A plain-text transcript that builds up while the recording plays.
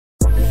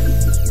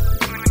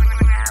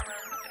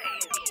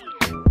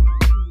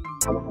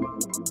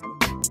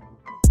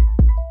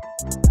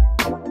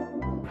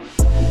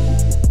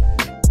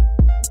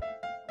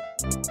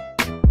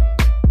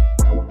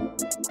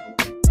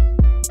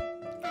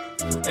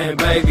And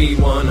baby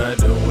wanna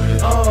do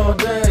it all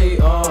day,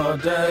 all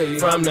day.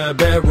 From the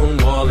bedroom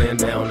wall and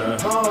down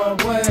the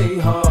hallway,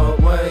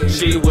 hallway.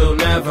 She will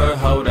never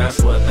hold,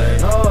 that's what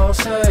they all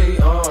say,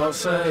 all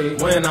say.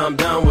 When I'm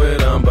done with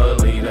them,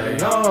 believe they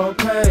all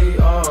pay,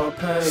 all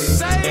pay.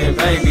 And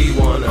baby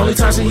wanna only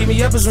time she hit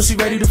me up is when she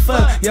ready to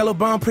fuck. Yellow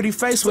bone, pretty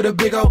face with a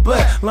big old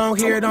butt. Long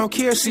hair, don't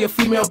care, she a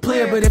female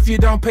player. But if you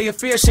don't pay her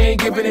fair, she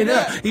ain't giving it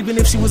up. Even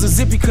if she was a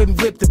zip, you couldn't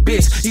flip the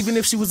bitch. Even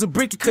if she was a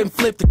brick, you couldn't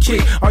flip the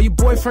kick. All you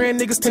boyfriend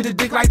niggas tend to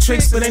dick like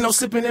tricks, but ain't no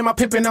slipping in my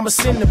pimpin', I'ma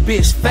send the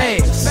bitch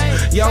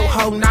fast. Yo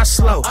ho, not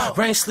slow.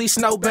 Rain, sleet,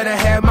 snow, better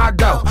have my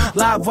dough.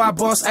 Live wire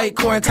boss,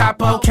 acorn,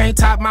 capo. Can't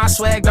top my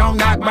swag, don't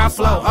knock my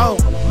flow. Oh,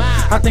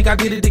 I think I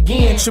did it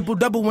again. Triple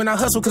double when I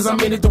hustle, cause I'm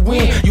in it to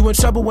win. You in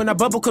trouble when I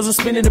bubble, cause I'm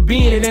spinning the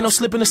bean. It ain't no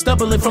slipping and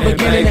stumbling from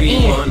beginning to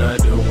end. Wanna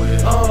do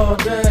it all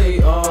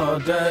day, all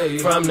day.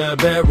 From the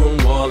bedroom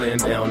wall and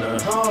down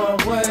the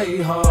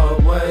hallway,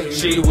 hallway.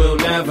 She will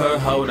never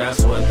hold,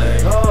 that's what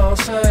they all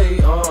say,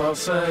 all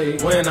say.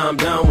 When I'm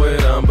done with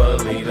them,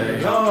 believe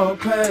they all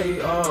pay,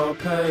 all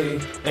pay.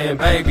 And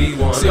baby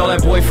wanna see all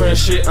that boyfriend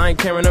shit I ain't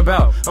caring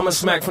about. I'ma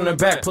smack from the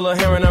back, pull her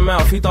hair in her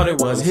mouth. He thought it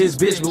was his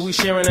bitch, but we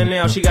sharing it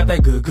now. She got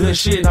that good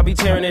shit, I be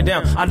tearing it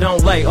down. I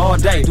don't lay all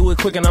day, do it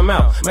quick and I'm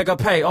out. Make her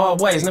pay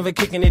always, never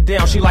kicking it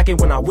down. She like it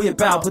when I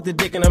whip out, put the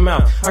dick in her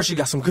mouth. Her she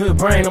got some good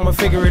brain, I'ma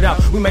figure it out.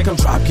 We make them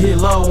drop, get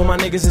low when my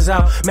niggas is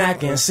out.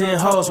 Mac and send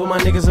hoes, what my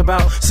niggas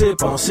about.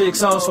 Sip on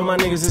 6 O's when my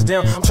niggas is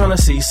down. I'm tryna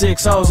see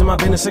 6 O's in my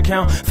business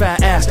account.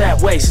 Fat ass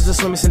that waist, is the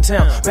swimmest in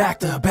town. Back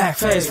to back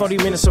phase, 40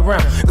 minutes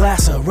around.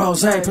 Glass of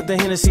rosé, put the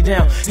Hennessy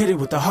down. Hit it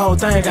with the whole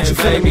thing, got you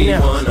feeling me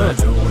now. Wanna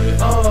do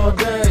it all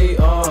day,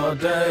 all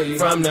day.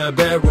 From the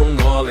bedroom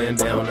wall and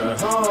down the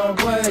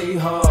hallway,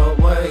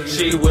 hallway.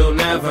 She will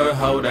never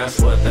hold, that's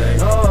what they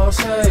all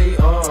say,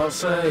 all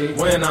say.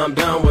 When I'm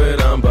done with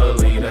them,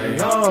 believe they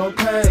all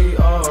pay,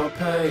 all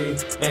pay.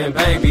 And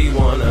baby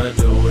wanna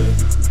do it.